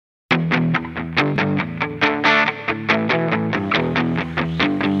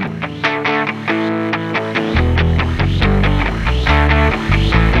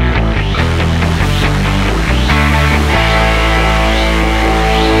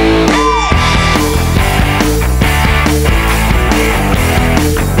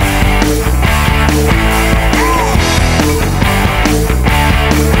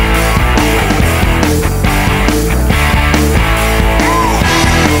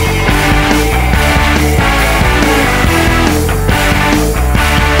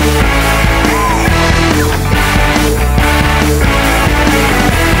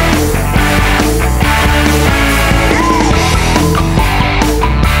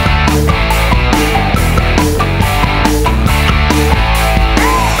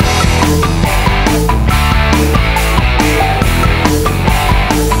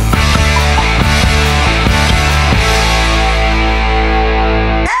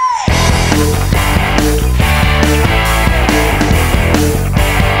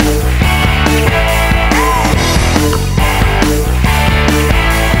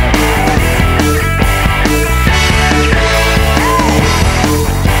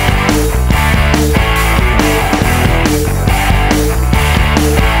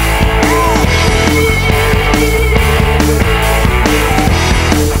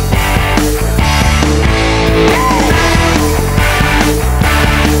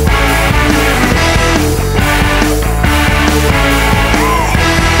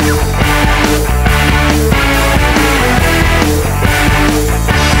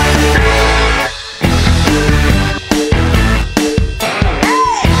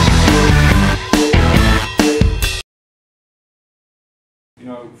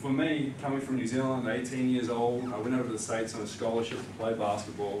me, coming from New Zealand, 18 years old, I went over to the States on a scholarship to play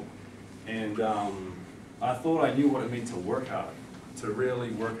basketball, and I thought I knew what it meant to work hard, to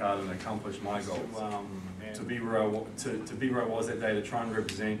really work hard and accomplish my goals. To be where I was that day, to try and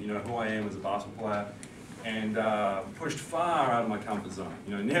represent, who I am as a basketball player, and pushed far out of my comfort zone.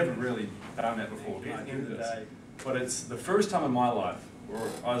 Never really done that before. But it's the first time in my life where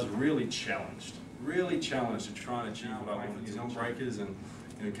I was really challenged to try and achieve what I wanted. New Zealand Breakers and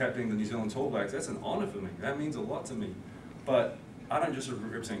captaining the New Zealand Tall Blacks, that's an honour for me. That means a lot to me. But I don't just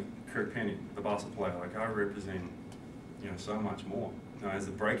represent Kirk Penney, the basketball player. Like, I represent so much more. As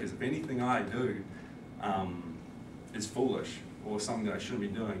the Breakers, if anything I do is foolish or something that I shouldn't be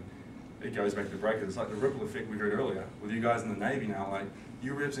doing, it goes back to the Breakers. It's like the ripple effect we heard earlier with you guys in the Navy now. Like,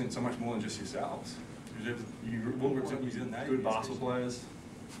 you represent so much more than just yourselves. You will represent New Zealand Navy, good basketball players.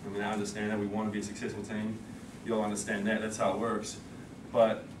 I mean, I understand that we want to be a successful team. You'll understand that. That's how it works.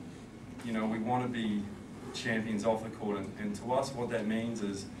 But we want to be champions off the court, and to us, what that means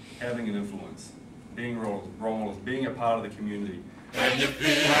is having an influence, being role models, being a part of the community. And you feel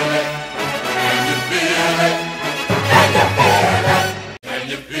it, and you feel it, and you feel it, and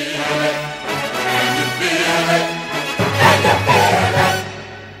you feel it, and you feel it, and you feel it.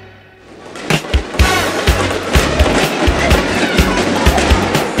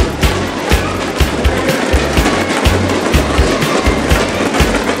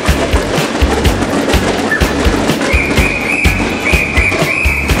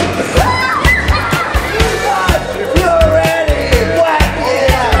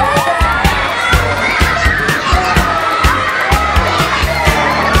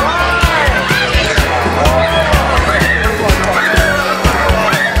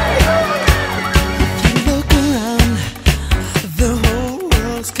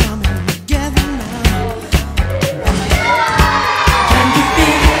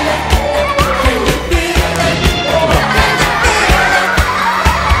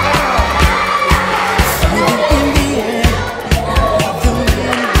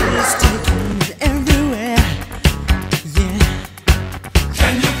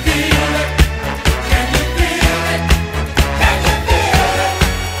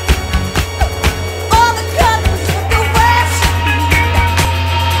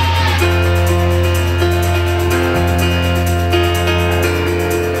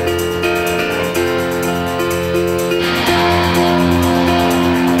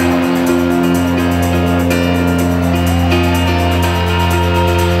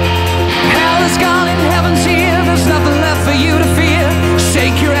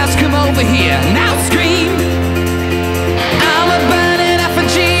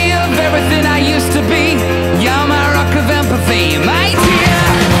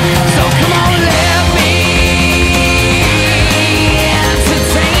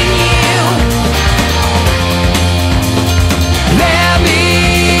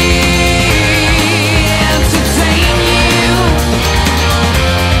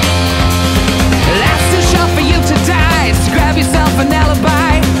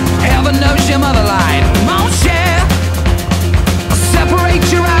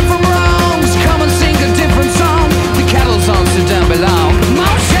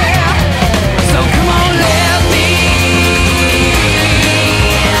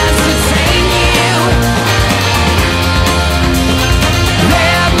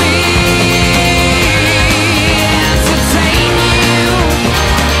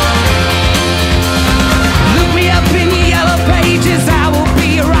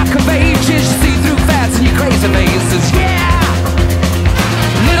 See through fats and your crazy faces, yeah.